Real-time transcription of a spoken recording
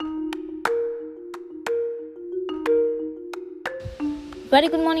Very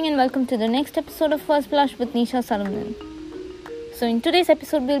good morning and welcome to the next episode of First Blush with Nisha Salman. So in today's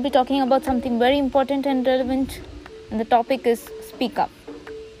episode we'll be talking about something very important and relevant, and the topic is speak up.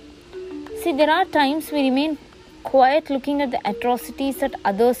 See, there are times we remain quiet looking at the atrocities that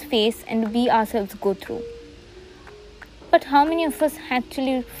others face and we ourselves go through. But how many of us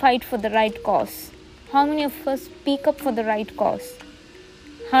actually fight for the right cause? How many of us speak up for the right cause?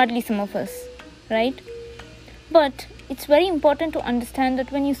 Hardly some of us, right? But it's very important to understand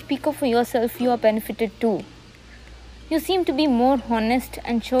that when you speak up for yourself, you are benefited too. You seem to be more honest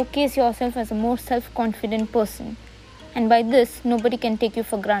and showcase yourself as a more self-confident person. And by this, nobody can take you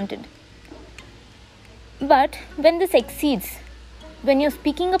for granted. But when this exceeds, when your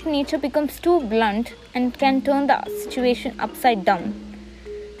speaking up nature becomes too blunt and can turn the situation upside down,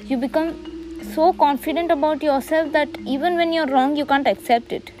 you become so confident about yourself that even when you're wrong, you can't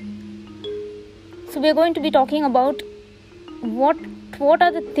accept it. So we're going to be talking about what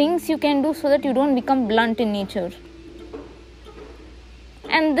are the things you can do so that you don't become blunt in nature.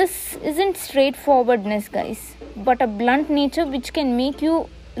 And this isn't straightforwardness, guys, but a blunt nature which can make you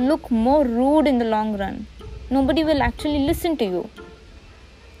look more rude in the long run. Nobody will actually listen to you.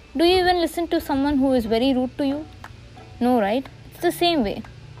 Do you even listen to someone who is very rude to you? No, right? It's the same way.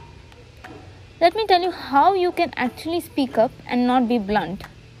 Let me tell you how you can actually speak up and not be blunt.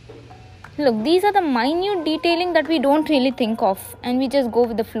 Look, these are the minute detailing that we don't really think of and we just go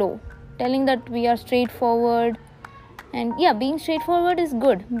with the flow. Telling that we are straightforward. And yeah, being straightforward is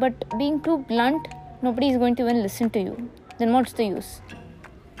good. But being too blunt, nobody is going to even listen to you. Then what's the use?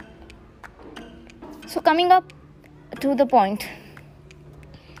 So coming up to the point.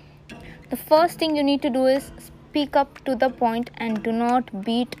 The first thing you need to do is speak up to the point and do not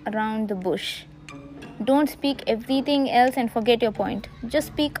beat around the bush. Don't speak everything else and forget your point. Just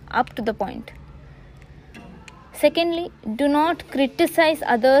speak up to the point. Secondly, do not criticize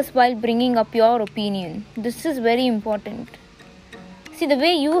others while bringing up your opinion. This is very important. See, the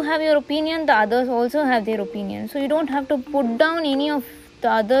way you have your opinion, the others also have their opinion. So you don't have to put down any of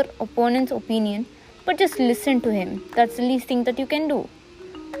the other opponent's opinion, but just listen to him. That's the least thing that you can do.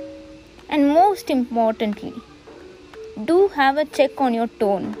 And most importantly, do have a check on your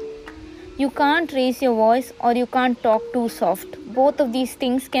tone. You can't raise your voice or you can't talk too soft. Both of these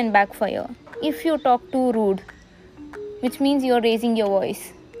things can backfire. If you talk too rude, which means you're raising your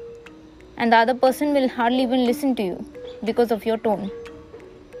voice, and the other person will hardly even listen to you because of your tone.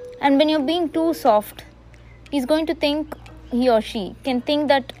 And when you're being too soft, he's going to think, he or she can think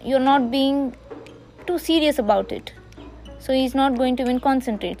that you're not being too serious about it. So he's not going to even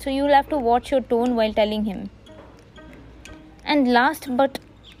concentrate. So you'll have to watch your tone while telling him. And last but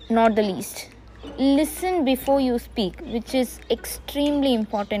not the least, listen before you speak, which is extremely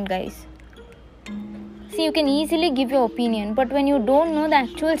important, guys. See, you can easily give your opinion, but when you don't know the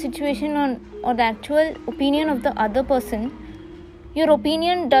actual situation or the actual opinion of the other person, your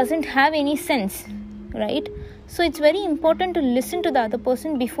opinion doesn't have any sense, right? So it's very important to listen to the other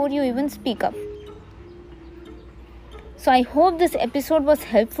person before you even speak up. So I hope this episode was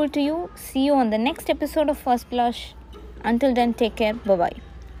helpful to you. See you on the next episode of First Blush. Until then, take care. Bye-bye.